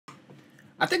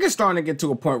I think it's starting to get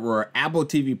to a point where Apple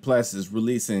TV Plus is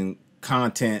releasing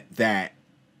content that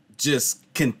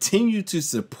just continue to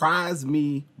surprise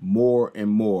me more and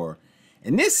more.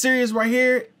 And this series right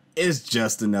here is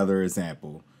just another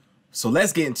example. So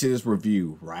let's get into this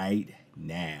review right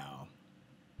now.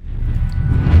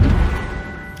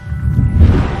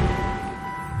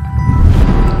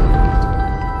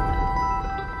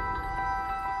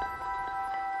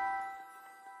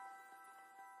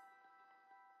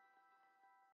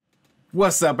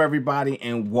 What's up, everybody,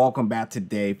 and welcome back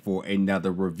today for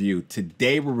another review.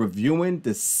 Today we're reviewing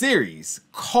the series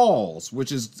Calls,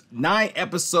 which is 9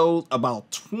 episodes,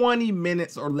 about 20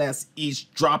 minutes or less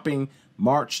each, dropping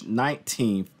March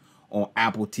 19th on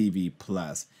Apple TV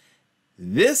Plus.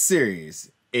 This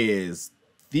series is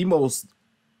the most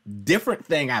different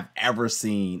thing I've ever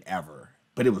seen ever,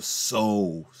 but it was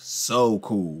so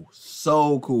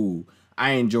cool.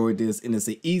 I enjoyed this, and it's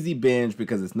an easy binge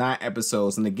because it's 9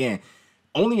 episodes, and again,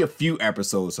 only a few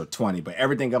episodes are 20, but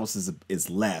everything else is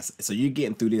less. So you're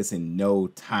getting through this in no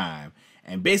time.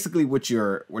 And basically what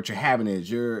you're having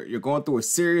is you're going through a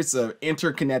series of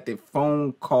interconnected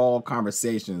phone call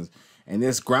conversations. And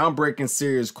this groundbreaking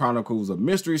series chronicles of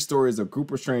mystery stories of a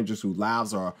group of strangers whose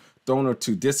lives are thrown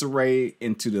into disarray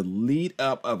into the lead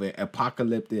up of an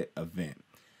apocalyptic event.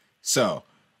 So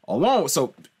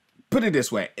put it this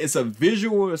way, it's a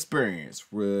visual experience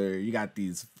where you got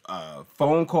these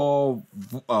phone call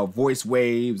voice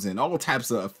waves and all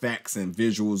types of effects and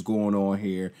visuals going on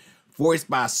here, voiced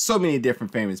by so many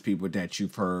different famous people that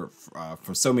you've heard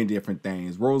for so many different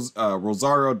things.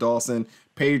 Rosario Dawson,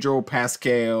 Pedro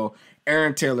Pascal,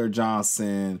 Aaron Taylor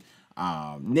Johnson,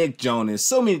 Nick Jonas,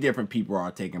 so many different people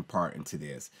are taking part into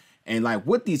this. And like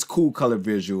with these cool color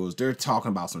visuals, they're talking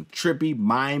about some trippy,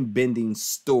 mind-bending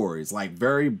stories, like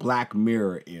very Black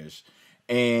Mirror-ish.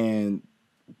 And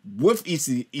with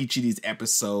each of these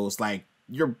episodes, like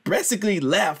you're basically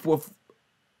left with,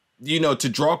 to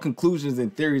draw conclusions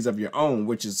and theories of your own,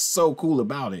 which is so cool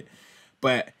about it.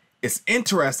 But it's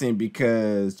interesting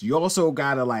because you also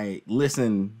gotta like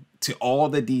listen to all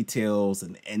the details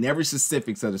and every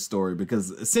specifics of the story, because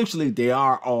essentially they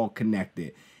are all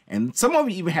connected. And some of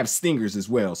them even have stingers as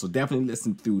well. So definitely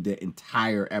listen through the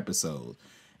entire episode.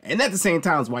 And at the same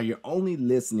time, while you're only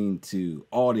listening to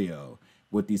audio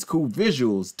with these cool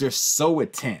visuals, they're so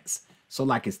intense. So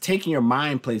like it's taking your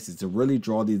mind places to really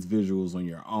draw these visuals on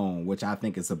your own, which I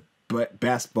think is the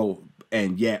best both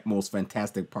and yet most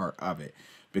fantastic part of it.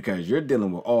 Because you're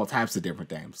dealing with all types of different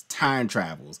things. Time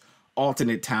travels,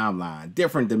 alternate timeline,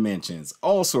 different dimensions,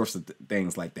 all sorts of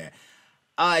things like that.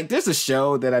 There's a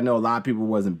show that I know a lot of people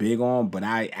wasn't big on, but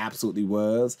I absolutely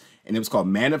was, and it was called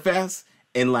Manifest.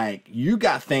 And like you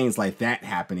got things like that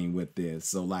happening with this.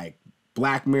 So like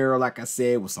Black Mirror, like I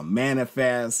said, with some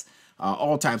Manifest,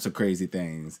 all types of crazy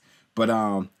things. But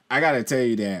I gotta tell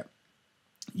you that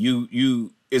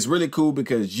it's really cool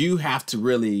because you have to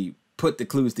really put the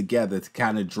clues together to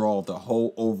kind of draw the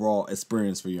whole overall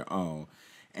experience for your own.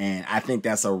 And I think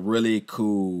that's a really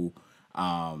cool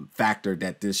factor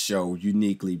that this show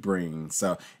uniquely brings.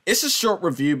 So it's a short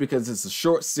review because it's a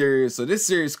short series. So this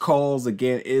series Calls,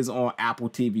 again, is on Apple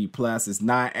TV Plus. It's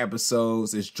 9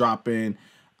 episodes. It's dropping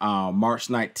March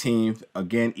 19th.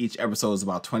 Again, each episode is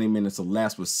about 20 minutes or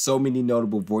less, with so many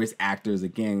notable voice actors,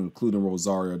 again, including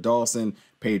Rosario Dawson,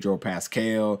 Pedro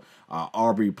Pascal,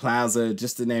 Aubrey Plaza,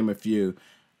 just to name a few.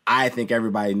 I think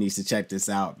everybody needs to check this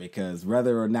out because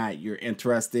whether or not you're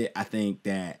interested, I think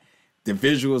that the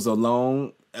visuals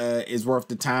alone is worth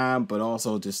the time, but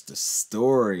also just the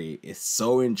story is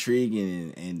so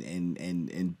intriguing,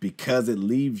 and because it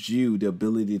leaves you the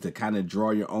ability to kind of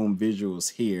draw your own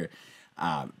visuals here,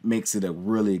 makes it a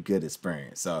really good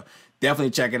experience. So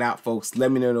definitely check it out, folks.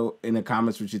 Let me know in the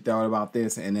comments what you thought about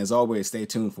this, and as always, stay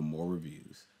tuned for more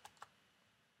reviews.